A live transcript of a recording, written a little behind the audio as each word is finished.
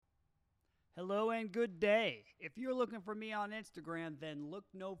Hello and good day. If you're looking for me on Instagram, then look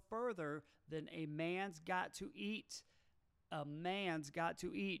no further than A Man's Got to Eat. A Man's Got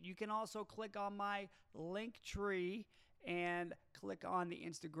to Eat. You can also click on my link tree and click on the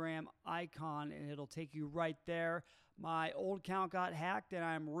Instagram icon, and it'll take you right there. My old account got hacked, and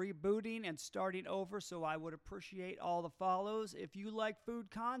I'm rebooting and starting over, so I would appreciate all the follows. If you like food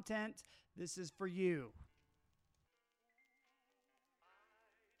content, this is for you.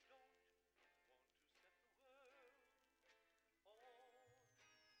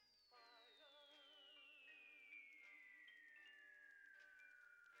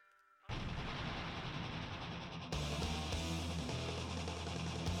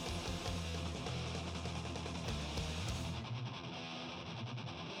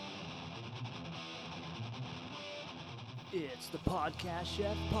 It's the Podcast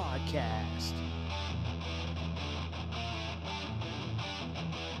Chef Podcast.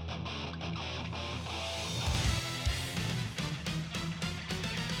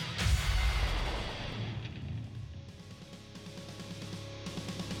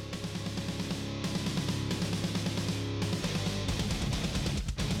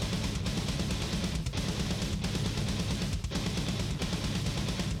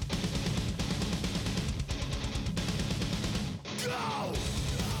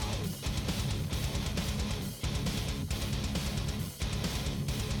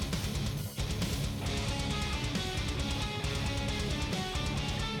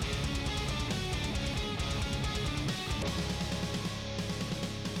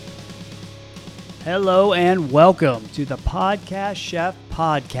 Hello and welcome to the Podcast Chef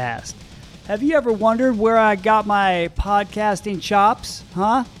Podcast. Have you ever wondered where I got my podcasting chops?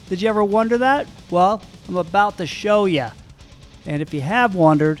 Huh? Did you ever wonder that? Well, I'm about to show you. And if you have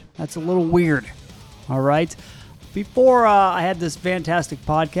wondered, that's a little weird. All right? Before I had this fantastic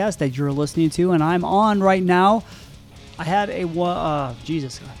podcast that you're listening to, and I'm on right now, I had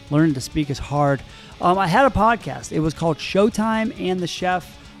learning to speak is hard. I had a podcast. It was called Showtime and the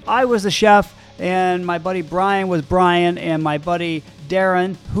Chef. I was the chef. And my buddy Brian was Brian, and my buddy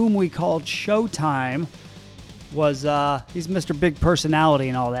Darren, whom we called Showtime, was he's Mr. Big Personality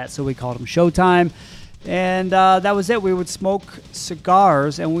and all that, so we called him Showtime. And that was it. We would smoke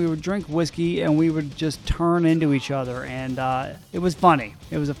cigars, and we would drink whiskey, and we would just turn into each other. And it was funny.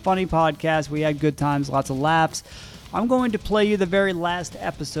 It was a funny podcast. We had good times, lots of laughs. I'm going to play you the very last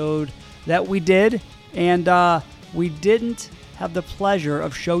episode that we did, and we didn't have the pleasure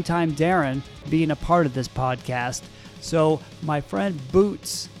of Showtime Darren being a part of this podcast. So my friend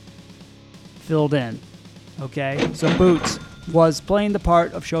Boots filled in. Okay? So Boots was playing the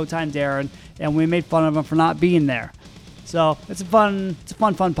part of Showtime Darren, and we made fun of him for not being there. So it's a fun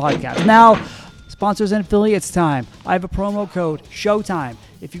podcast. Now, sponsors and affiliates time. I have a promo code, Showtime.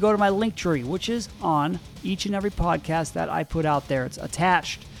 If you go to my link tree, which is on each and every podcast that I put out there, it's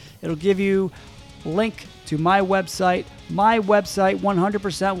attached. It'll give you link to my website. My website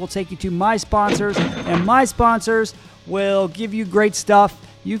 100% will take you to my sponsors, and my sponsors will give you great stuff.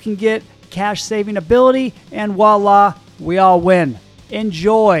 You can get cash saving ability, and voila, we all win.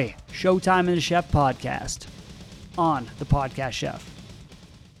 Enjoy Showtime and the Chef podcast on the Podcast Chef.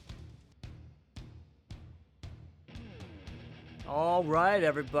 All right,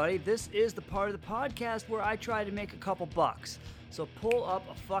 everybody, this is the part of the podcast where I try to make a couple bucks. So pull up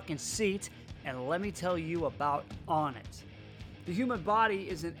a fucking seat and let me tell you about Onnit. The human body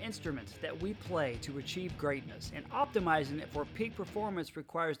is an instrument that we play to achieve greatness, and optimizing it for peak performance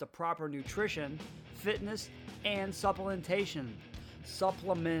requires the proper nutrition, fitness, and supplementation.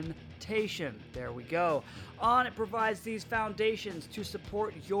 There we go. Onnit provides these foundations to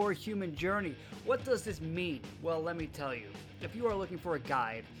support your human journey. What does this mean? Well, let me tell you. If you are looking for a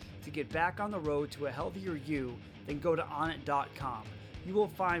guide to get back on the road to a healthier you, then go to onnit.com. You will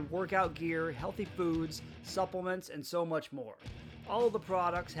find workout gear, healthy foods, supplements, and so much more. All of the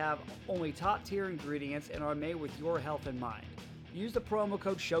products have only top-tier ingredients and are made with your health in mind. Use the promo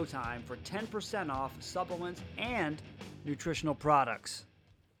code SHOWTIME for 10% off supplements and nutritional products.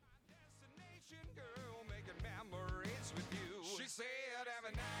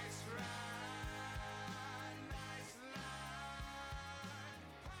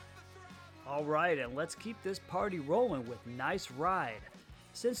 All right, and let's keep this party rolling with Nice Ride.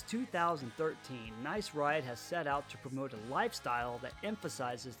 Since 2013, Nice Ride has set out to promote a lifestyle that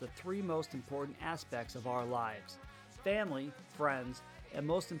emphasizes the three most important aspects of our lives: family, friends, and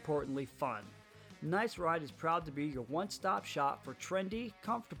most importantly, fun. Nice Ride is proud to be your one-stop shop for trendy,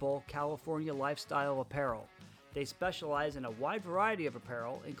 comfortable California lifestyle apparel. They specialize in a wide variety of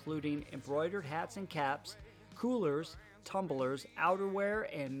apparel, including embroidered hats and caps, coolers, tumblers, outerwear,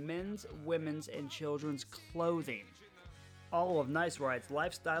 and men's, women's, and children's clothing. All of Nice Ride's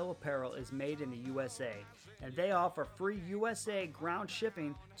lifestyle apparel is made in the USA, and they offer free USA ground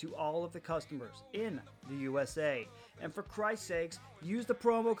shipping to all of the customers in the USA. And for Christ's sakes, use the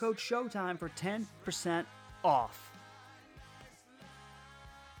promo code SHOWTIME for 10% off.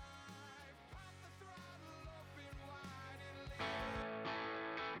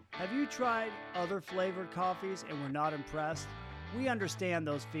 Have you tried other flavored coffees and were not impressed? We understand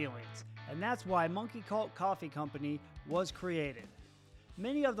those feelings, and that's why Monkey Cult Coffee Company was created.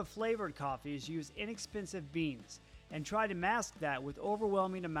 Many of the flavored coffees use inexpensive beans and try to mask that with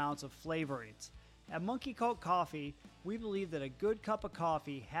overwhelming amounts of flavorings. At Monkey Cult Coffee, we believe that a good cup of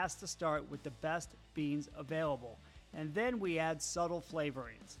coffee has to start with the best beans available, and then we add subtle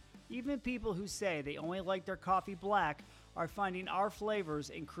flavorings. Even people who say they only like their coffee black are finding our flavors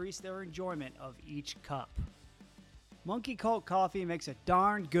increase their enjoyment of each cup. Monkey Cult Coffee makes a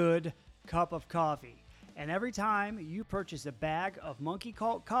darn good cup of coffee. And every time you purchase a bag of Monkey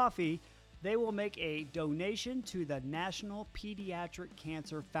Cult Coffee, they will make a donation to the National Pediatric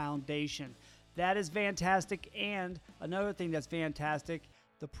Cancer Foundation. That is fantastic. And another thing that's fantastic,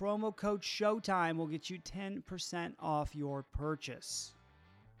 the promo code SHOWTIME will get you 10% off your purchase.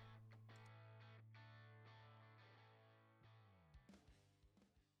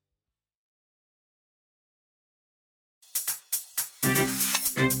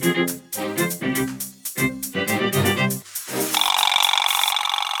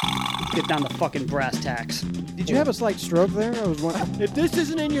 Get down the fucking brass tacks. Did you have a slight stroke there? I was wondering. If this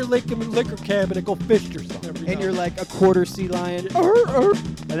isn't in your liquor cabinet, go fish yourself. And you're like a quarter sea lion.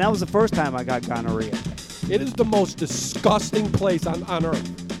 And that was the first time I got gonorrhea. It is the most disgusting place on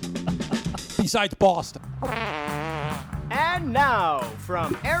earth. Besides Boston. And now,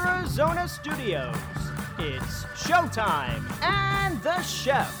 from Arizona Studios, it's Showtime and the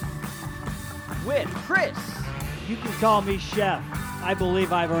Chef with Chris, You can call me Chef. I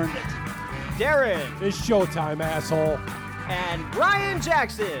believe I've earned it. Darren, It's showtime, asshole. and Brian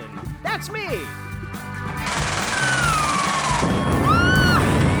Jackson. That's me.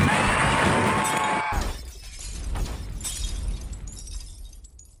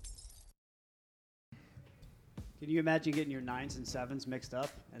 Can you imagine getting your 9s and 7s mixed up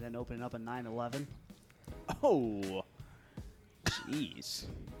and then opening up a 9/11? Oh, jeez.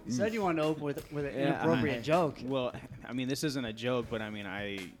 You said you wanted to open with an inappropriate joke. Well, I mean, this isn't a joke, but I mean,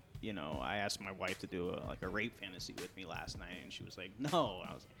 I asked my wife to do a rape fantasy with me last night, and she was like, "No."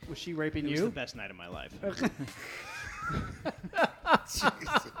 I was like, Was she raping "It was you? the best night of my life."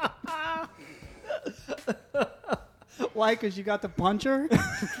 Why? Because you got to punch her?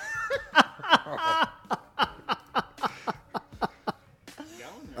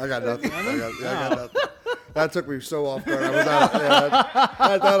 I got nothing. I got nothing. That took me so off guard.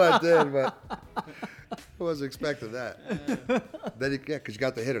 I thought I did, but I wasn't expecting that. Then because you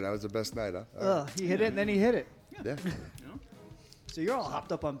got the hitter. That was the best night, huh? He hit it and then he hit it. Yeah. So you're all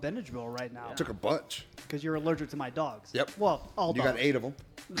hopped up on Benadryl right now Took a bunch. because you're allergic to my dogs. Yep. Well, all You dogs. got 8 of them,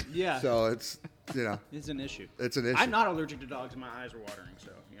 Yeah, so it's it's an issue. it's an issue. I'm not allergic to dogs, and my eyes are watering,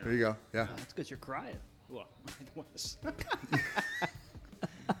 so There you go. Yeah. That's because you're crying. Well, it was.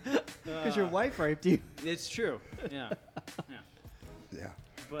 Because your wife raped you. It's true. Yeah, yeah. Yeah.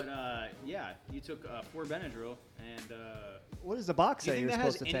 But yeah, you took 4 Benadryl, and What does the box do you say think you're that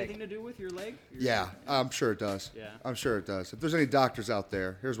has supposed to anything take? to do with your leg? Yeah, I'm sure it does. Yeah. I'm sure it does. If there's any doctors out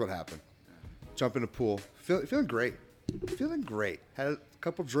there, here's what happened. Jump in the pool. Feeling great. Feeling great. Had a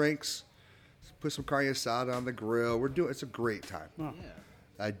couple drinks. Put some carne asada on the grill. It's a great time. Yeah.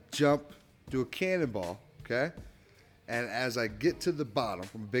 I jump, do a cannonball, okay? And as I get to the bottom,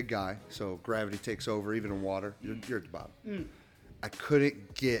 I'm a big guy, so gravity takes over, even in water. You're at the bottom. I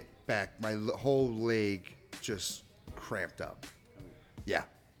couldn't get back. My whole leg just cramped up. Yeah.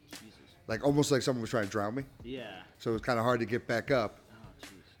 Like almost like someone was trying to drown me. Yeah. So it was kind of hard to get back up. Oh, jeez.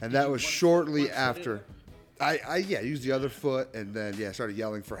 And that was shortly foot after. I used the other foot and then, started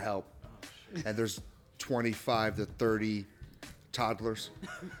yelling for help. And there's 25 to 30 toddlers.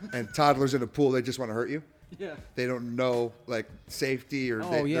 And toddlers in the pool, they just want to hurt you. Yeah. They don't know, like, safety or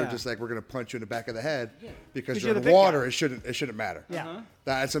they're yeah. just like, we're going to punch you in the back of the head. Because 'Cause you're you're in the big water, guy. it shouldn't matter. Yeah.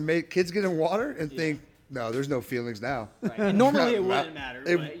 That's kids get in water and think, no, there's no feelings now. Right. And normally it Not- wouldn't matter.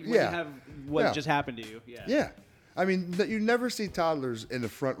 it- But when yeah. you have what Yeah. just happened to you. Yeah. Yeah. I mean, you never see toddlers in the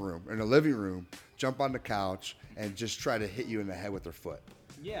front room, in the living room, jump on the couch and just try to hit you in the head with their foot.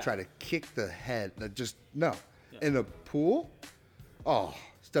 Yeah. Try to kick the head. No. In a pool,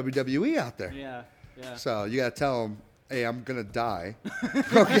 it's WWE out there. Yeah. Yeah. So you got to tell them, hey, I'm going to die.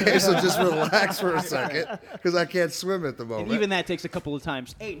 Okay, so just relax for a second because I can't swim at the moment. And even that takes a couple of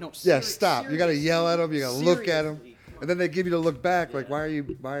times. Hey, no, Yeah, stop. You got to yell at them. You got to look at them. And then they give you to look back like, why are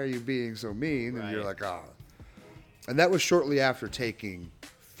you being so mean? And you're like, oh. And that was shortly after taking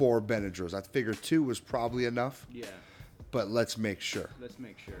 4 Benadryls. I figured 2 was probably enough. Yeah. But let's make sure. Let's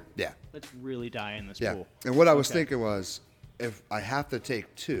make sure. Yeah. Let's really die in this Yeah. pool. And what I was thinking was, if I have to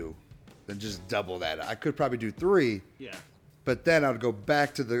take 2, then just double that. I could probably do 3. Yeah. But then I'd go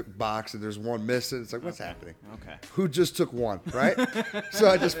back to the box and there's 1 missing. It's like, what's happening? Okay. Who just took 1, right? So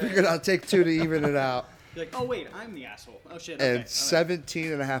I just figured I'd take 2 to even it out. You're like, oh, wait, I'm the asshole. Oh, shit. And Okay.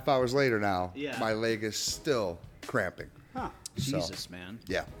 17 and a half hours later now, Yeah. my leg is still cramping. Huh. So, Jesus, man.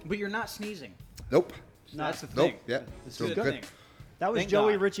 Yeah. But you're not sneezing. Nope. That's the Nope. thing. Yeah. That's Still the good. thing. That was Thank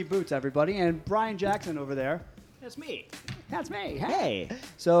Joey God. Ritchie Boots, everybody, and Brian Jackson over there. That's me. That's me. Hey.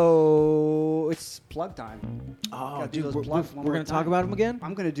 So it's plug time. Oh, Gotta do dude, those plugs one we're more going to talk time. about him again?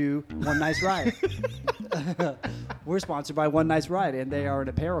 I'm going to do One Nice Ride. We're sponsored by One Nice Ride, and they are an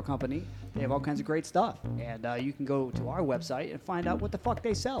apparel company. They have all kinds of great stuff. And you can go to our website and find out what the fuck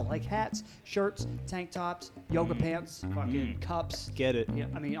they sell, like hats, shirts, tank tops, yoga pants, fucking cups. Get it. Yeah,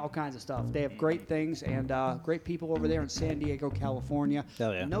 I mean, all kinds of stuff. They have great things and great people over there in San Diego, California.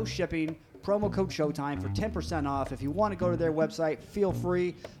 Hell yeah. No shipping. Promo code Showtime for 10% off. If you want to go to their website, feel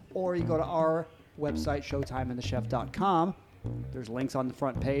free. Or you go to our website, showtimeandthechef.com. There's links on the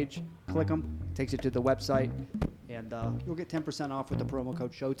front page. Click them. Takes you to the website. And you'll get 10% off with the promo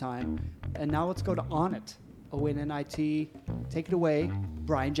code Showtime. And now let's go to Onnit. ONNIT. Take it away,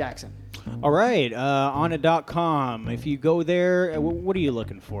 Brian Jackson. All right, Onnit.com. If you go there, what are you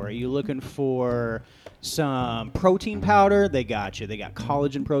looking for? Are you looking for some protein powder? They got you. They got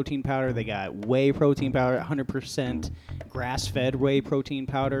collagen protein powder. They got whey protein powder, 100% grass-fed whey protein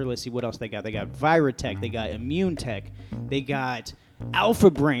powder. Let's see what else they got. They got Viratech. They got Immune Tech. They got Alpha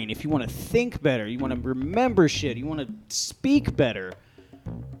Brain. If you want to think better, you want to remember shit, you want to speak better.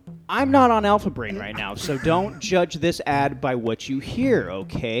 I'm not on Alpha Brain right now, so don't judge this ad by what you hear,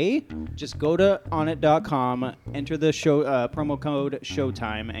 okay? Just go to Onnit.com, enter the promo code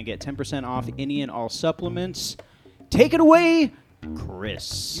Showtime, and get 10% off any and all supplements. Take it away,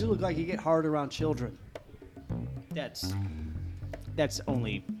 Chris. You look like you get hard around children. That's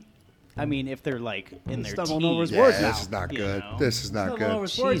only... I mean, if they're, like, in their Stumbling over his teens. Yeah, words this now. is not You good. know. This is not Stumbling over good.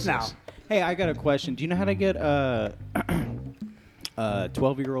 his words now. Jesus. Hey, I got a question. Do you know how to get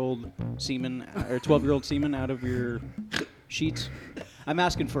 12-year-old semen or 12-year-old semen out of your sheets? I'm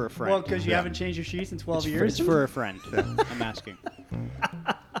asking for a friend. Well, because you haven't changed your sheets in 12 years. It's for a friend. I'm asking.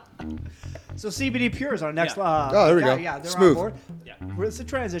 So CBD Pure is our next. Yeah. Oh, there we go. Yeah, they're Smooth. on board. Yeah. It's a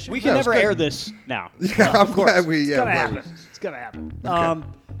transition. We Yeah, can it's never good. air this now. Yeah, I'm glad we. It's Yeah, gonna I'm happen. glad we- It's gonna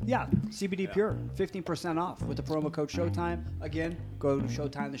happen. Yeah, CBD Pure, 15% off with the promo code Showtime. Again, go to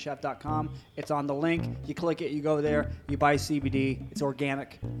showtimethechef.com. It's on the link. You click it, you go there, you buy CBD. It's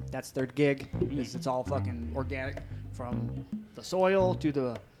organic. That's their gig. It's all fucking organic from the soil to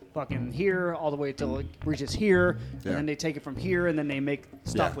the fucking here all the way till it reaches here, Yeah. and then they take it from here and then they make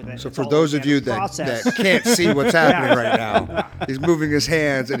stuff Yeah. with it. So It's for all those of organic you that process. can't see what's happening right now, he's moving his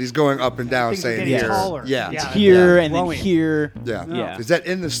hands and he's going up and down Things are saying getting here. taller. Yeah. Yeah. Here and then Growing. here. Yeah. Yeah. Is that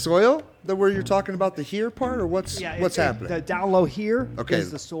in the soil that where you're talking about the here part or what's Yeah, what's happening? The down low here is Okay.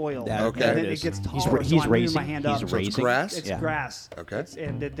 the soil. That- Okay. And there then it it is. gets He's taller. ra- so he's I'm moving raising. my hand He's up. So it's raising. grass? It's Yeah. grass. Okay.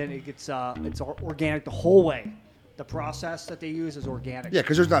 And then it gets it's organic the whole way. The process that they use is organic. Yeah,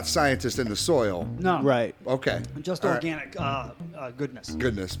 because there's not scientists in the soil. No. Right. Okay. Just All right. organic goodness.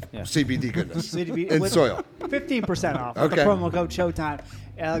 Goodness. Yeah. CBD goodness. CBD in with soil. 15% off with Okay. the promo code Showtime.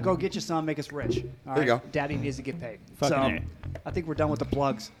 Go get you some, make us rich. All There you right? go. Daddy needs to get paid. Fucking so A. I think we're done with the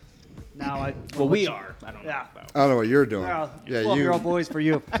plugs. Now Well, we are. I don't know. Yeah. about- I don't know what you're doing. Well, Yeah, 12-year-old you. boys for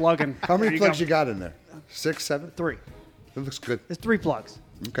you plugging. How many There plugs go. you got in there? 6, 7? 3. It looks good. There's 3 plugs.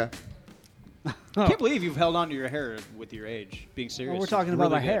 Okay. I can't believe you've held on to your hair with your age. Being serious. Well, we're It's talking about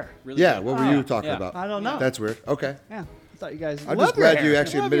really my good. hair. Really Yeah. good. What were you talking Yeah. about? I don't know. That's weird. Okay. Yeah. I thought you guys I'm love just your glad hair. you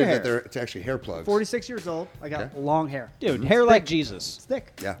actually Love your admitted that hair. it's actually hair plugs. 46 years old. I got Okay. long hair. Dude, hair like Jesus. It's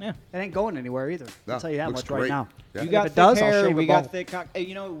thick. Yeah. Yeah. It ain't going anywhere either. No, I'll tell you that looks much right great. now. Yeah. You If got it thick does, I'll hair. shave We it got bald. thick cock. Hey,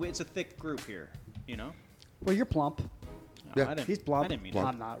 you know, it's a thick group here. You know. Well, you're plump. No, Yeah. I didn't, He's plump. I didn't mean Plump.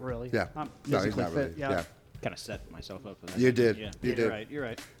 I'm not really. Yeah. I'm No, he's physically not really. fit. Yeah. kind of set myself up for that. You did. Yeah. You You're did. right. You're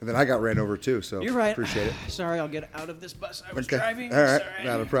right. And then I got ran over too, so You're right. appreciate it. Sorry, I'll get out of this bus I was Okay. driving. All right. Sorry.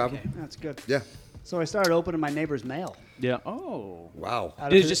 Not a problem. Okay. That's good. Yeah. So I started opening my neighbor's mail Yeah. Oh. Wow. out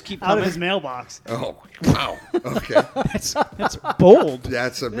Did of it his, just keep out of coming? his mailbox. Oh, wow. Okay. That's bold.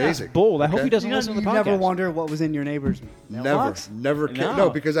 That's amazing. Bold. I hope Okay. he doesn't You, listen to the podcast. never wonder what was in your neighbor's mailbox? Never. No. No,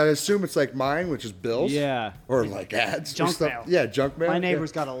 because I assume it's like mine, which is bills. Yeah. Or like ads. or Junk stuff. mail. Yeah, junk mail. My Yeah.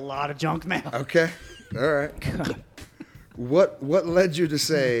 neighbor's got a lot of junk mail. Okay. All right. What led you to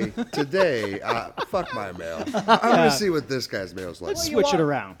say today? Fuck my mail. I'm gonna see what this guy's mail's like. Let's switch it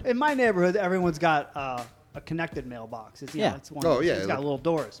around. In my neighborhood, everyone's got a connected mailbox. It's, Yeah. it's one. Oh, yeah, It's got like- little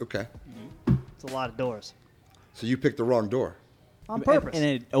doors. Okay. It's a lot of doors. So you picked the wrong door On purpose. And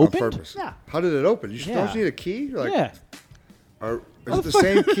it on opened? purpose. Yeah. How did it open? You Yeah. don't you need a key? You're like, Yeah. Is it the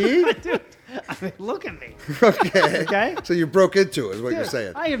same key? Dude, I mean, look at me. Okay. Okay. So you broke into it, is what you're Dude,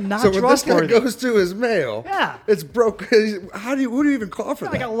 saying. I am not So when this guy trustworthy. goes to his mail, Yeah. it's broke. Who do you even call for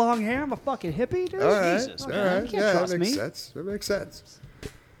I that? got long hair. I'm a fucking hippie, dude. All right. Jesus, All man. right. You can't Yeah, that trust makes me. sense. That makes sense.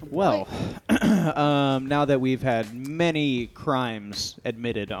 Well, now that we've had many crimes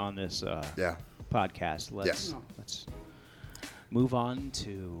admitted on this Yeah. podcast, let's Yeah. let's move on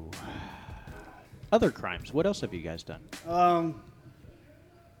to other crimes. What else have you guys done?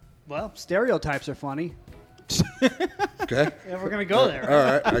 Well, stereotypes are funny. Okay. Yeah, we're gonna go there.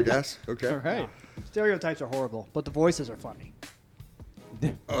 All right. I guess. Okay. All right. Stereotypes are horrible, but the voices are funny.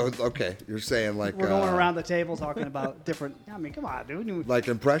 Oh, okay. You're saying like We're going around the table talking about different. I mean, come on, dude. like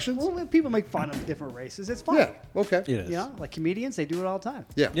impressions? Well, when people make fun of different races. It's funny. Yeah. Okay. It is. You know, like comedians, they do it all the time.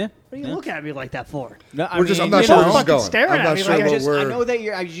 Yeah. Yeah. What are you looking at me like that for? No, I'm not you sure know, where don't this is fucking going. stare I'm at not me sure like I what I we're. know that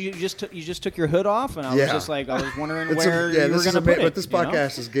you just took your hood off, and I was Yeah. just like, I was wondering It's where yeah, you were this is going to put it. but this you know?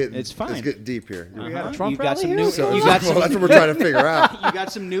 podcast is getting It's fine. It's getting deep here. We got a Uh-huh. Trump You got rally some here? new. So You got well, that's some. what we're trying to figure out. You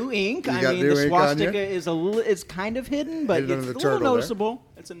got some new ink. You I got mean, new the ink on swastika you? is kind of hidden, but Hidden it's under a the little turtle there. noticeable.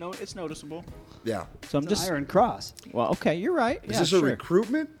 It's noticeable. Yeah. So I'm just Iron Cross. well, okay, you're right. Is yeah, this sure. a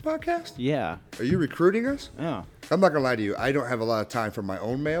recruitment podcast? Yeah. Are you recruiting us? Yeah. I'm not gonna lie to you. I don't have a lot of time for my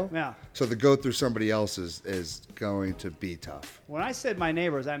own mail. Yeah. So to go through somebody else's is going to be tough. When I said my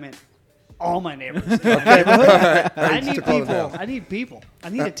neighbors, I meant all my neighbors. in my neighborhood. I need to call them people. out. I need people. I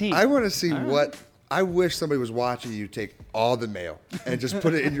need a team. I want to see what. I wish somebody was watching you take all the mail and just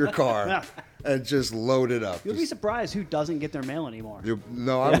put it in your car Yeah. and just load it up. You'll be surprised who doesn't get their mail anymore.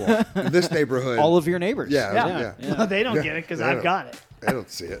 No, I won't. In this neighborhood, All of your neighbors. Yeah. No, they don't get it because They I've don't. got it. they don't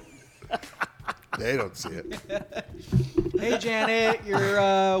see it. They don't see it. Hey, Janet,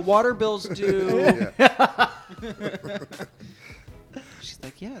 your water bill's due. She's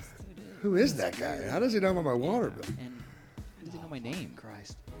like, yes, it is. Who is that guy? How does he know about my water bill? And how does he know my name?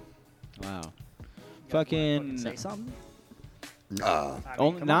 Christ. Wow. Fucking Fucking. say something. Ah, I mean,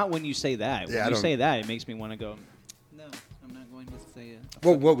 Only, come not on. when you say that. Yeah, I When you don't- say that, it makes me want to go. No, I'm not going to say it.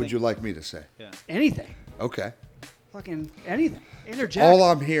 what would you like me to say? Yeah. Anything. Okay. Fucking anything. Interject. All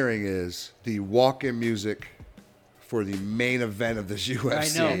I'm hearing is the walk-in music for the main event of this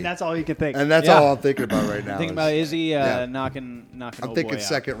UFC. I know. And that's all you can think. And that's Yeah. all I'm thinking about right now. I'm thinking is- about Izzy yeah. knocking I'm old thinking boy out.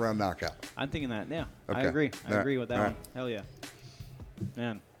 second round knockout. I'm thinking that. Yeah, I Okay. agree. I All agree right. with that All one. right. Hell yeah,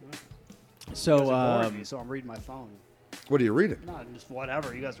 man. You guys So are boring me, so I'm reading my phone. What are you reading? Not just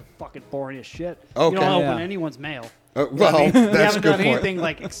whatever. You guys are fucking boring as shit. Okay. You don't open Yeah. anyone's mail. Well, We that's a haven't good done point. anything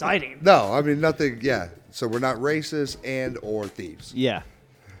like exciting. No, I mean nothing. Yeah, so we're not racist and or thieves. yeah,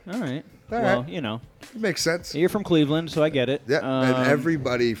 all right. All Well, right. you know, It makes sense. you're from Cleveland, so I get it. Yeah, and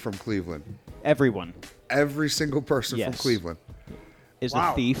everybody from Cleveland, everyone every single person from Yes. Cleveland is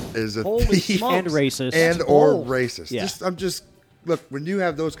Wow. a thief is a Holy thief smokes. and racist. and or bold. racist. Yeah. I'm just look when you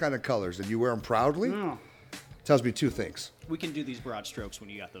have those kind of colors and you wear them proudly. No. Tells me two things we can do these broad strokes when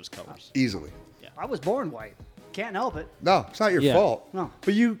you got those colors. easily. I was born white. Can't help it. No, it's not your Yeah. fault. No.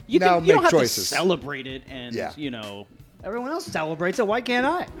 But you, You now can, you make don't have choices. to celebrate it, and Yeah. you know, Everyone else celebrates it. Why can't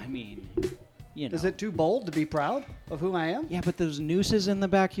I? I mean, you know. Is it too bold to be proud of who I am? Yeah, but those nooses in the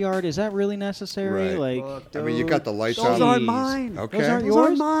backyard, is that really necessary? Right. Like, Look, I mean, you got the lights those on. aren't Jeez. mine. Okay. those aren't Those aren't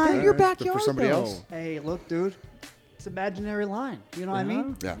yours? mine. They're your But backyard, for somebody though. else. Hey, look, dude. It's imaginary line. You know what I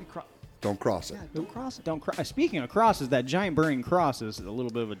mean? Yeah. You Don't cross it. yeah, don't cross it. Don't cry. Speaking of crosses, that giant burning cross is a little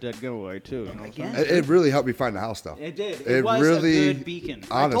bit of a dead giveaway too. You know what I'm Again? saying? It really helped me find the house, though. It did. It was really- a good beacon.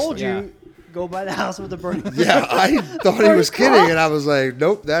 Honestly. I told you, Yeah. go by the house with the burning. Yeah, I thought he was kidding, and I was like,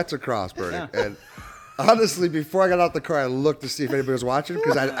 nope, that's a cross burning. Yeah. And honestly, before I got out the car, I looked to see if anybody was watching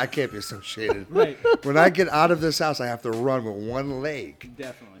because I can't be associated. Right. When I get out of this house, I have to run with one leg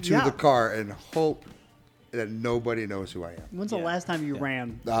Definitely. to Yeah. the car and hope that nobody knows who I am. When's the Yeah. last time you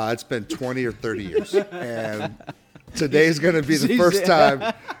ran? It's been 20 or 30 years. And today's going to be the She's- first time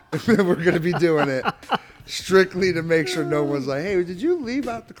we're going to be doing it. strictly to make sure no one's like, "Hey, did you leave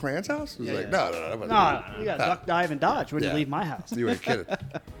out the Klan's house?" He's like, "No. No, you got to duck, dive, and dodge when Yeah. you leave my house. You ain't kidding.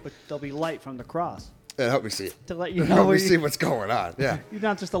 But there'll be light from the cross Yeah, help me see it. to let you know Help where me see what's going on. Yeah. you're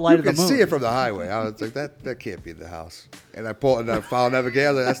not just the light You of the can moon. see it from the highway. I was like, that can't be the house. And I pulled and I found navigate.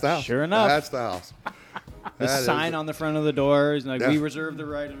 I was like, that's the house. Sure enough. That's the house. The That is sign it. on the front of the door is like, Yeah. we reserve the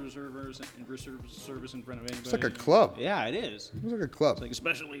right of reservers and reserve service in front of anybody. It's like a club. Yeah, it is. It was like a club. Like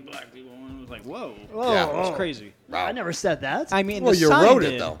especially black people. And it was like, whoa. Whoa, Yeah. whoa. It's crazy. I never said that. I mean, Well, the you sign wrote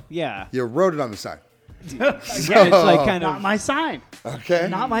it, did. though. Yeah. You wrote it on the sign. Yeah, it's like kind not of, my sign. Okay.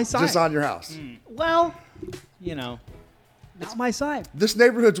 Not my sign. Just on your house. Well, you know. not my sign. This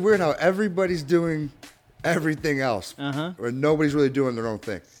neighborhood's weird how everybody's doing everything else. Uh-huh. Or nobody's really doing their own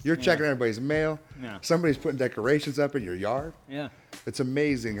thing. You're checking everybody's mail. Yeah. Somebody's putting decorations up in your yard. Yeah. It's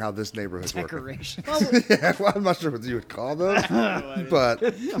amazing how this neighborhood's working. Decoration. Yeah, well, I'm not sure what you would call those, but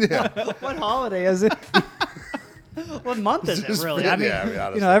yeah. What holiday is it? What month is it, Just- really? I mean, yeah, I mean,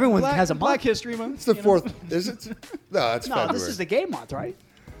 honestly. everyone has a month. Black History Month. It's the fourth. Is it? No, it's No, February. this is the gay month, right?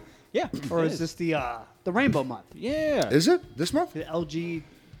 Yeah. Or it is this the rainbow month? Yeah. Is it this month? The LG.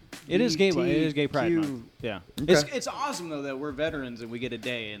 It is gay. It is gay Pride Q. Month. Yeah. Okay. It's awesome though that we're veterans and we get a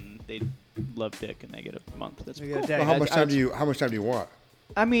day and they love dick and they get a month. That's They get cool. a day. Well, how much I- time do you? How much time do you want?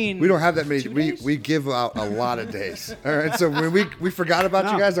 I mean, We don't have that many. 2 We days? we give out a lot of days. All right. So when we forgot about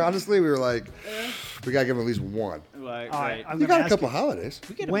No. you guys, honestly, we were like, we gotta give them at least one. Right, All right, right. I'm We gonna got a ask couple you, holidays.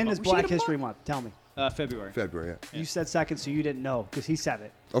 We get a when month. is We should Black get a History month. Month? Tell me. February. February. Yeah. You said second, so you didn't know because he said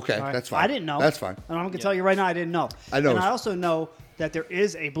it. Okay, All right? that's fine. I didn't know. That's fine. And I'm going to tell you right now, I didn't know. I know. And I also know that there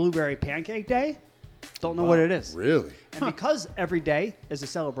is a blueberry pancake day. Don't know what it is. Really? And because every day is a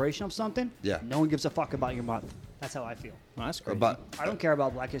celebration of something, Yeah. no one gives a fuck about your month. That's how I feel. Well, that's great. About I don't care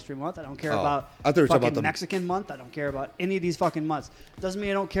about Black History Month. I don't care Oh, about I thought you were talking fucking about the- Mexican month. I don't care about any of these fucking months. Doesn't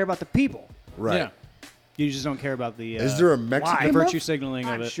mean I don't care about the people. right. Yeah. You just don't care about the. Is there a Why? Mexican the month? virtue signaling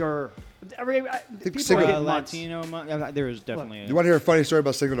of I'm it? sure. People Cinco- are getting months. Latino month. There is definitely. You want to hear a funny story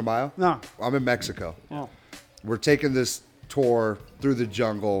about Cinco de Mayo? No. I'm in Mexico. Oh. We're taking this tour through the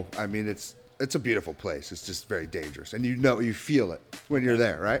jungle. I mean, it's a beautiful place. It's just very dangerous, and you feel it when you're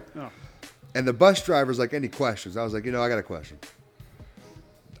there, right? Oh. And the bus driver's like, "Any questions?" I was like, I got a question.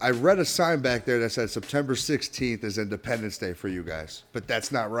 I read a sign back there that said September 16th is Independence Day for you guys, but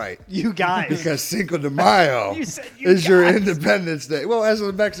that's not right. You guys. Because Cinco de Mayo You said you is your guys. Independence Day. Well, as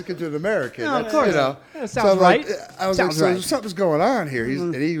a Mexican to an American, No, of that's, course. you know. That So sounds I'm like, right. I was Sounds like, right. so something's going on here.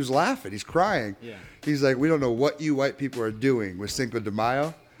 And he was laughing. He's crying. Yeah. He's like, we don't know what you white people are doing with Cinco de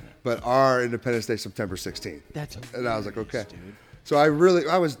Mayo, but our Independence Day September 16th. That's And I was like, okay. dude. So I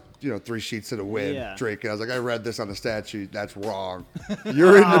was, 3 sheets to the wind Yeah. drinking. I was like, I read this on the statute. That's wrong.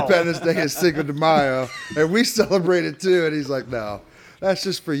 Your Independence Day is Cinco de Mayo, and we celebrate it too. And he's like, no, that's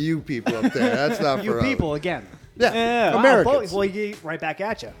just for you people up there. That's not You for us." people again. Yeah, Yeah. Wow, Americans. well, he right back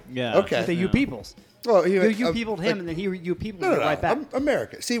at you. Yeah. Okay. With the you peoples. Well, he, You peopled him, and then he you peopled No, me no, right back. I'm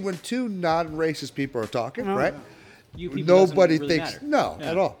American. See, when two non-racist people are talking, No, right? no. You people doesn't Nobody really thinks matter. no Yeah.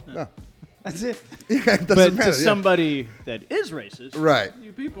 at all. No, That's it. yeah, it doesn't But matter. to yeah. somebody that is racist, right?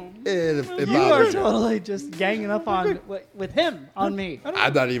 you people. It You are bothers me. totally just ganging up on with him on me.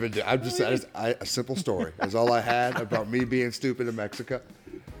 I'm not even. I'm just. A simple story. That's all I had about me being stupid in Mexico,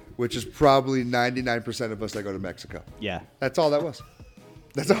 which is probably 99% of us that go to Mexico. Yeah. That's all that was.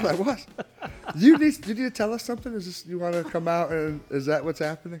 That's all that was. You need to tell us something? Is this you want to come out and is that what's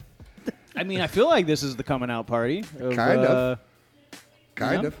happening? I mean, I feel like this is the coming out party. Kind of.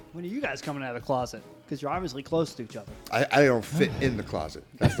 Kind Yeah. of. When are you guys coming out of the closet? Because you're obviously close to each other. I don't fit in the closet.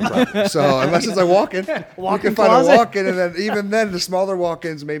 That's the problem. So unless it's a walk-in, we Walk-in can find closet? a walk-in, and then even then, the smaller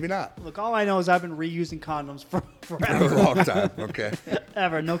walk-ins, maybe not. Look, all I know is I've been reusing condoms for For forever. a long time. Okay.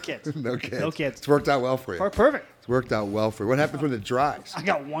 Ever. No kids. No kids. No kids. It's worked out well for you. Perfect. It's worked out well for you. What happens when it dries? I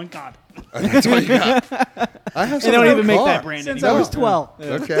got one condom That's all you got. I have some They don't in even my make car. that brand since anymore. I was 12.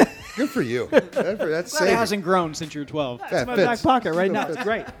 Okay. Good for you. That's It saving. hasn't grown since you're 12. Yeah, It's in it my fits. back pocket right now. It It's fits.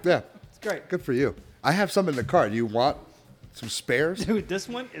 great. Yeah. It's great. Good for you. I have some in the car. Do you want some spares? Dude, this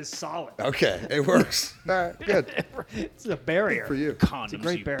one is solid. Okay. It works. All right. Good. It's a barrier. For you. Condoms,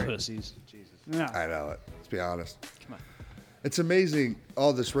 great you barrier. pussies. Jesus. Yeah. I know it. Let's be honest. Come on. It's amazing,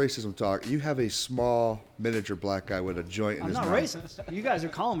 all this racism talk. You have a small, miniature black guy with a joint in I'm his not mouth. racist. You guys are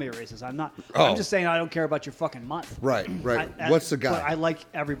calling me a racist. I'm not. Oh. I'm just saying I don't care about your fucking month. Right, right. What's the guy? But I like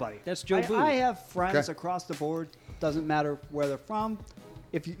everybody. That's Joe I, Boo. I have friends Okay. across the board. Doesn't matter where they're from.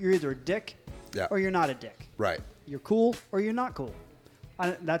 If you're either a dick Yeah. or you're not a dick. Right. You're cool or you're not cool.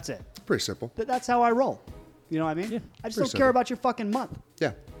 That's it. Pretty simple. That's how I roll. You know what I mean? I just pretty don't simple. care about your fucking month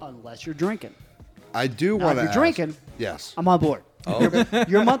Yeah. unless you're drinking. I do Now, want if to you're drinking, Yes. I'm on board. Oh, okay.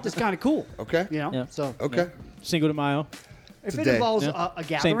 Your month is kind of cool. Okay. You know, Yeah. so Okay. Cinco de Mayo, if it Today. involves Yeah. a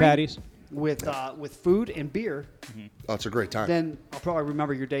gathering St. Patty's. with food and beer, Oh, it's a great time. then I'll probably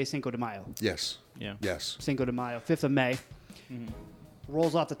remember your day Cinco de Mayo. Yes. Yeah. Yes. Cinco de Mayo, 5th of May.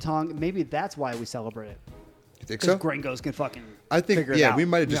 Rolls off the tongue. Maybe that's why we celebrate it. You think Because so? gringos can fucking I think, figure it yeah, out. we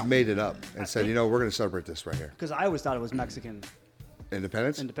might have just Yeah. made it up and said, you know, we're going to celebrate this right here. Because I always thought it was Mexican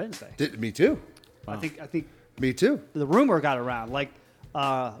Independence? Independence Day. Me too. I think Me too. the rumor got around, like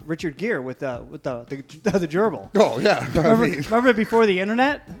Richard Gere with the gerbil. Oh, yeah. I mean, Remember before the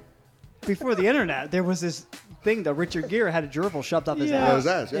internet? Before the internet, there was this thing that Richard Gere had a gerbil shoved up his that ass. was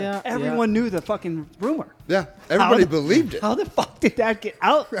us, yeah. Everyone knew the fucking rumor. Yeah. Everybody How the- believed it. How the fuck did that get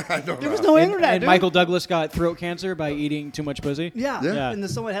out? I don't There was know. no And, internet. and dude. Michael Douglas got throat cancer by eating too much pussy. Yeah. Yeah. And then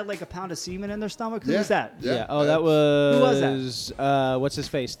someone had like a pound of semen in their stomach. Who Yeah. was that? Yeah. Oh, that was. Who was that? What's his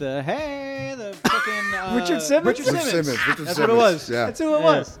face? The fucking Richard Simmons? Richard Richard Simmons. Simmons. Richard That's what it Simmons. was. Yeah. That's who it Yeah.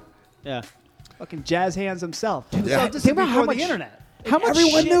 was. Yeah. Fucking jazz hands himself. Yeah. This Think is about how before much- the internet. How much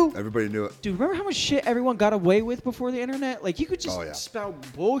Everyone shit- knew. Everybody knew it. Dude, remember how much shit everyone got away with before the internet? Like, you could just Oh, yeah. spout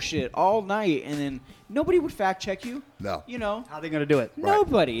bullshit all night, and then nobody would fact check you. No. You know, How are they gonna do it?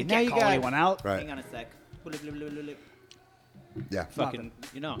 nobody. Now Can't you call got anyone out. Right. Hang on a sec. Yeah. Fucking,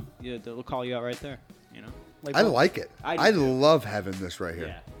 they'll call you out right there. You know. Like, I like it. I do I too. love having this right here.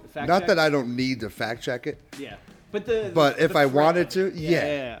 Yeah. The fact Not check? that I don't need to fact check it, Yeah. But but if the I threat wanted of to, it.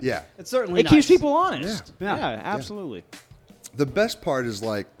 yeah. Yeah. It's certainly It keeps nice. people honest. Yeah. Yeah, absolutely. The best part is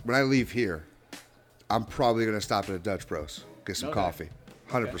like when I leave here, I'm probably going to stop at a Dutch Bros, get some Okay. coffee.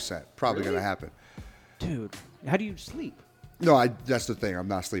 100%. Probably Really? going to happen. Dude, how do you sleep? No, that's the thing. I'm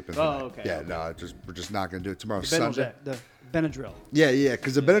not sleeping tonight. Oh, okay, Yeah, okay. no, we're just not going to do it tomorrow. Benadryl, Sunday. the Benadryl. Yeah,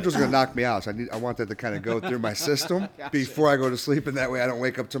 because the Benadryl's going to knock me out. So I want that to kind of go through my system before I go to sleep, and that way I don't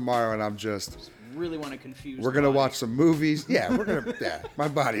wake up tomorrow and I'm just. Really want to confuse. We're the gonna body. watch some movies. Yeah, we're gonna. Yeah, my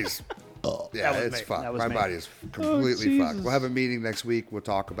body's. Yeah, That was it's me. fucked. That was My me. body's completely fucked. Jesus. We'll have a meeting next week. We'll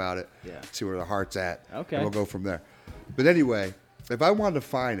talk about it. Yeah. See where the heart's at. Okay. And we'll go from there. But anyway, if I wanted to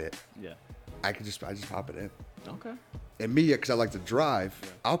find it, Yeah. I just pop it in. Okay. And me, because I like to drive,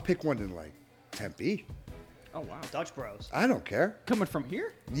 I'll pick one in like Tempe. Oh wow. Dutch Bros. I don't care. Coming from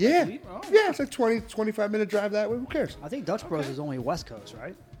here? Yeah. Oh. Yeah, it's like 20, 25-minute drive that way. Who cares? I think Dutch Bros is only West Coast,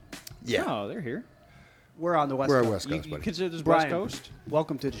 right? Yeah. Oh, they're here. We're on the West We're Coast. at West You, Coast, you buddy. consider this Brian, West Coast?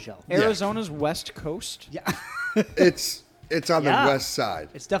 welcome to the show. Yeah. Arizona's West Coast? Yeah. It's on Yeah. the west side.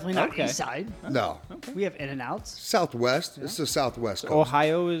 It's definitely not Okay. east side. No. We have In-N-Outs. Southwest. It's the southwest coast.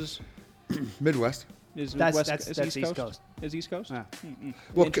 Ohio is Midwest. That's- West, that's- is that's East East Coast. Is East Coast? Yeah.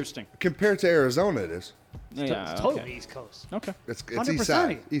 Well, Interesting. Compared to Arizona, it is. Yeah, It's totally okay. East Coast. Okay. It's 100% east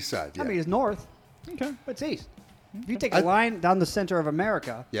side. East side. Yeah. I mean, it's north, Okay. but it's east. If you take I- a line down the center of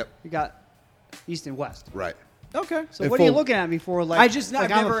America, Yep. you got east and west. Right. Okay. So And what are you full- looking at me for? Like, I just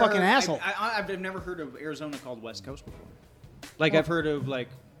like I've I'm never a fucking heard, asshole. I've never heard of Arizona called West Coast before. Like I've heard of like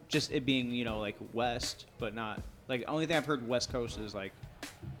just it being like west, but not like only thing I've heard West Coast is like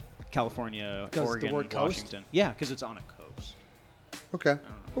California, 'Cause the Oregon, word coast? Washington. Yeah, because it's on a coast. Okay.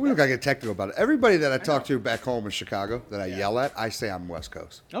 But we don't got to get technical about it. Everybody that I talk to back home in Chicago that I yell at, I say I'm West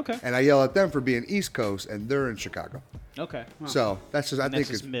Coast. Okay. And I yell at them for being East Coast, and they're in Chicago. Okay. So that's just, I And think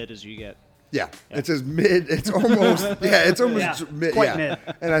that's it's, as mid as you get. yeah, it's as mid, it's almost, yeah, it's almost Yeah, mid. quite Yeah.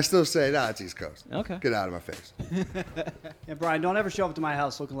 mid. And I still say, nah, it's East Coast. Okay. Get out of my face. And Brian, don't ever show up to my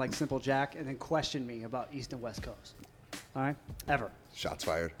house looking like Simple Jack and then question me about East and West Coast. All right? Ever. Shots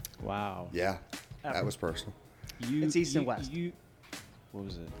fired. Wow. Yeah. That was personal. You, It's east and west. What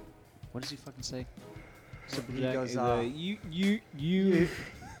was it? What does he fucking say? He goes, you.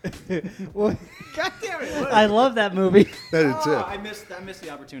 Well, God damn it! I love that movie. That is I it. missed the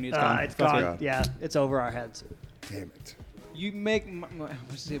opportunity. It's gone. It's Fuck gone. it. gone. Yeah, it's over our heads. Damn it. You make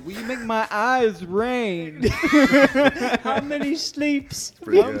what's it? Will you make my eyes rain? How many sleeps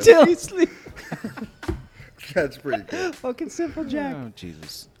Pretty good. until he sleep? That's pretty good. Fucking Simple Jack. Oh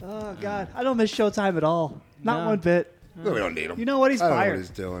Jesus! Oh God, I don't miss Showtime at all. Not No. one bit. No, we don't need him. You know what? He's I don't know what fired. he's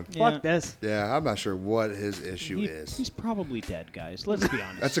doing. Yeah. Fuck this. Yeah, I'm not sure what his issue is. He's probably dead, guys. Let's be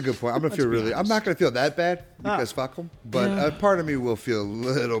honest. That's a good point. I'm gonna Let's feel be really. I'm honest. not gonna feel that bad because fuck him. But Yeah. a part of me will feel a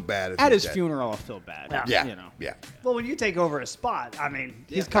little bad if At he's his dead. funeral. I'll feel bad. Yeah. You know. Yeah. Well, when you take over a spot, I mean,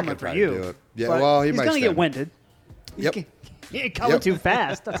 he's I coming could for probably you. do it. Yeah, But well, he he's might gonna stab get me. winded. Yep. He ain't coming Yep. too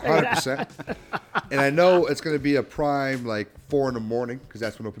fast. I'll tell you that. 100%. And I know it's going to be a prime like 4 in the morning because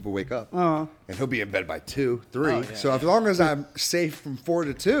that's when people wake up. Uh-huh. And he'll be in bed by 2, 3. yeah, so as long as I'm safe from 4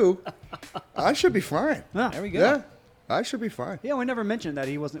 to 2, I should be fine. Yeah. There we go. Yeah, I should be fine. Yeah, we never mentioned that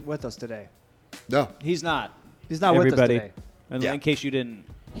he wasn't with us today. No, He's not. He's not Everybody. with us today. And Yeah. in case you didn't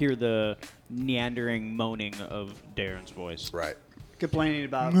hear the meandering moaning of Darren's voice. right. complaining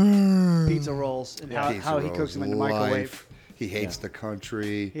about pizza rolls and how he cooks them in the microwave. He hates the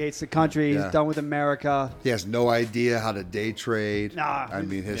country. He hates the country. Yeah. He's done with America. He has no idea how to day trade. Nah, I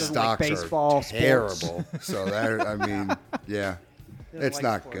mean, his doesn't like stocks baseball, are terrible. So that, I mean, yeah, He doesn't it's like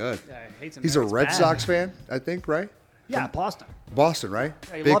not sport. good. Yeah, he hates He's a America. Red It's Sox bad. fan, I think, right? Yeah, Boston. Boston, right?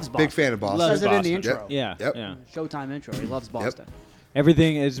 Yeah, he big, loves big Boston. fan of Boston. He says it in the Boston. intro. Yeah. Yep. Yeah. Showtime intro. He loves Boston.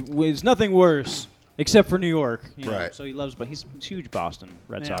 Everything is nothing worse except for New York. You know, Right. So he loves, but he's a huge Boston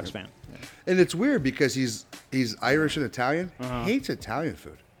Red Yeah. Sox fan. And it's weird because he's Irish and Italian. Hates Italian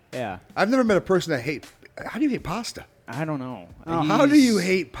food. Yeah. I've never met a person that hate. How do you hate pasta? I don't know. How do you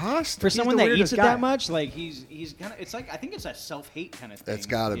hate pasta? For someone the that eats weirdest it guy. that much? Like he's kind of. It's like I think it's a self-hate kind of thing. It's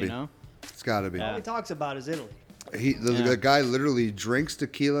gotta you be. know? It's got to be. All he talks about is Italy. The guy literally drinks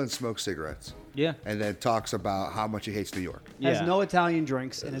tequila and smokes cigarettes, Yeah. and then talks about how much he hates New York. Yeah. Has no Italian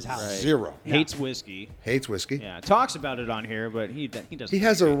drinks in his house. Zero. Hates whiskey. Hates whiskey. Yeah. Talks about it on here, but he doesn't. He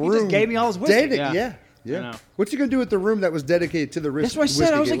has a room. just gave me all his whiskey. Yeah. I know. What's he gonna do with the room that was dedicated to the That's what I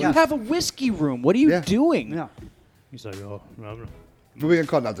said. I was like, you have a whiskey room. What are you Yeah. doing? Yeah. He's like, oh, no. What are we gonna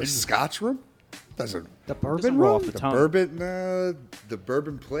call it now? The Scotch room? Doesn't. The Doesn't bourbon roll room? off the The tongue. bourbon? The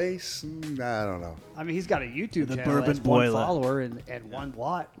bourbon place? I don't know. I mean, he's got a YouTube The channel. bourbon That's one boiler. follower and one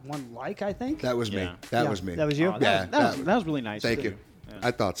like, I think. That was me. Yeah. That Yeah. was me. That was you? Oh, Yeah, that was really nice. Thank too. you. Yeah.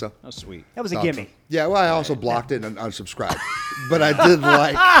 I thought so. That was sweet. That was a Thought gimme. so. Yeah, well, I also blocked it and unsubscribed. But I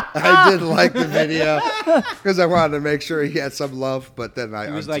did like the video because I wanted to make sure he had some love. But then I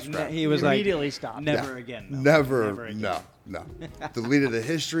He was like, unsubscribed. he was like, Immediately stopped. never again. No. Never, again. no. Deleted the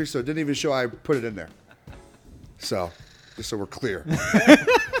history, so it didn't even show I put it in there. So, just so we're clear,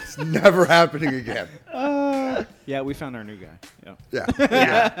 it's never happening again. Yeah, we found our new guy. Yeah.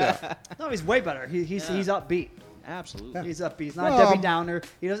 Yeah. No, he's way better. He's upbeat. Absolutely. He's upbeat. He's not Well, Debbie Downer.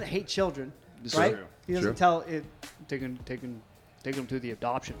 He doesn't hate children, This is right? true. He doesn't True. tell it. Take him to the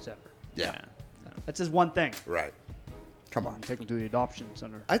adoption center. Yeah. That's his one thing. Right. Come on. Take him to the adoption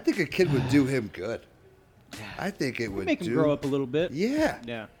center. I think a kid would do him good. I think it would Make him do. grow up a little bit. Yeah.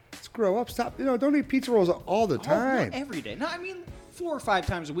 Yeah. Let's grow up. Stop. Don't eat pizza rolls all the Oh, time. not every day. No, I mean 4 or 5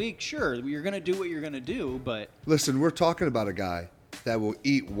 times a week. Sure, you're gonna do what you're gonna do, but Listen, we're talking about a guy that will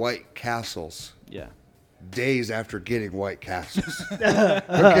eat White Castles yeah. days after getting White Castles.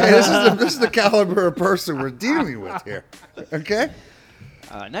 Okay, this is the caliber of person we're dealing with here. Okay,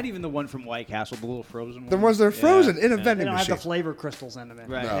 Not even the one from White Castle, the little frozen one. the ones that are frozen in a They vending don't have machine. the flavor crystals in them.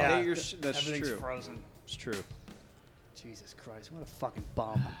 Right. No. Yeah, Yeah, that's everything's true. frozen. It's true. Jesus Christ, what a fucking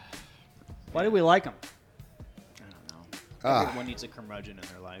bum. Why do we like him? I don't know. Ah. Everyone needs a curmudgeon in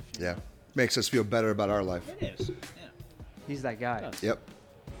their life. you Yeah, know? makes us feel better about our life. It is. Yeah. He's that guy. Does. Yep.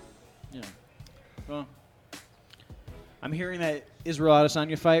 Yeah. Well, I'm hearing that Israel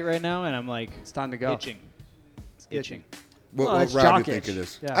Adesanya fight right now, and I'm like, It's time to go. itching. It's itching. What, Oh, what it's round do you jock think it itch.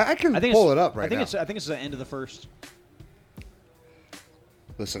 is? Yeah. I can I think pull it's- it up right I think now. I think it's the end of the first.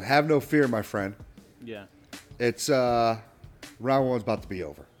 Listen, have no fear, my friend. Yeah. It's round one's about to be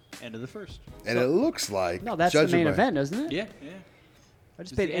over, End of the first. and it looks like No, that's the judging main by- event, isn't it? Yeah. Yeah. I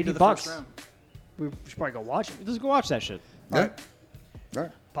just It's paid the end of $80. the first round. We should probably go watch it. Let's go watch that shit. Yeah. All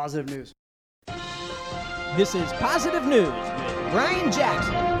right. Positive news. This is Positive News with Brian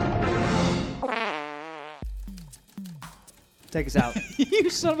Jackson. Take us out. You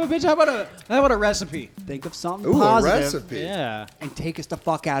son of a bitch! How about a recipe? Think of something Ooh, a positive recipe. Yeah. and take us the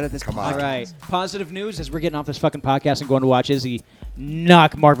fuck out of this Come podcast. on. All right. Positive news as we're getting off this fucking podcast and going to watch Izzy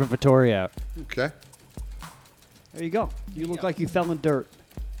knock Marvin Vittori out. Okay, There you go. You look like you fell in dirt.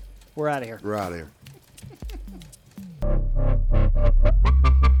 We're out of here. we're out of here.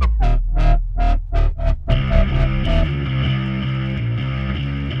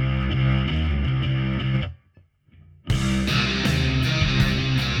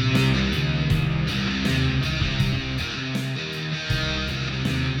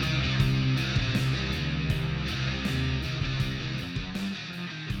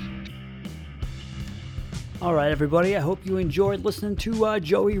 All right, everybody. I hope you enjoyed listening to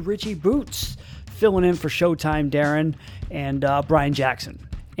Joey Richie Boots filling in for Showtime Darren and Brian Jackson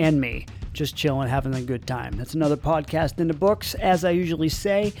and me. Just chilling, having a good time. That's another podcast in the books, as I usually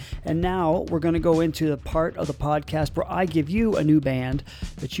say. And now we're going to go into the part of the podcast where I give you a new band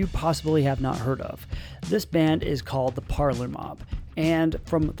that you possibly have not heard of. This band is called the Parlor Mob. And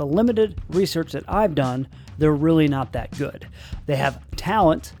from the limited research that I've done, they're really not that good. They have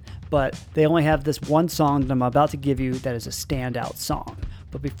talent, but they only have this one song that I'm about to give you that is a standout song.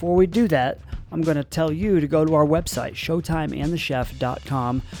 But before we do that, I'm going to tell you to go to our website,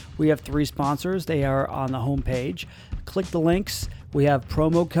 showtimeandthechef.com. We have 3 sponsors. They are on the homepage. Click the links. We have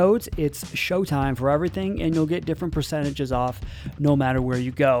promo codes. It's Showtime for everything, and you'll get different percentages off no matter where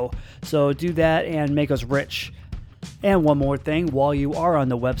you go. So do that and make us rich. And one more thing, while you are on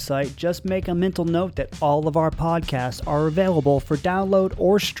the website, just make a mental note that all of our podcasts are available for download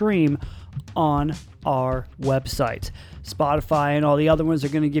or stream on our website. Spotify and all the other ones are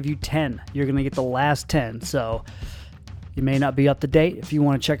going to give you 10. You're going to get the last 10. So you may not be up to date. If you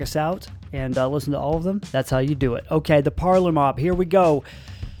want to check us out and listen to all of them, that's how you do it. Okay, the Parlor Mob, here we go.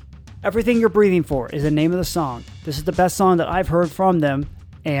 Everything You're Breathing For is the name of the song. This is the best song that I've heard from them,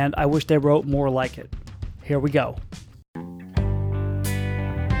 and I wish they wrote more like it. Here we go.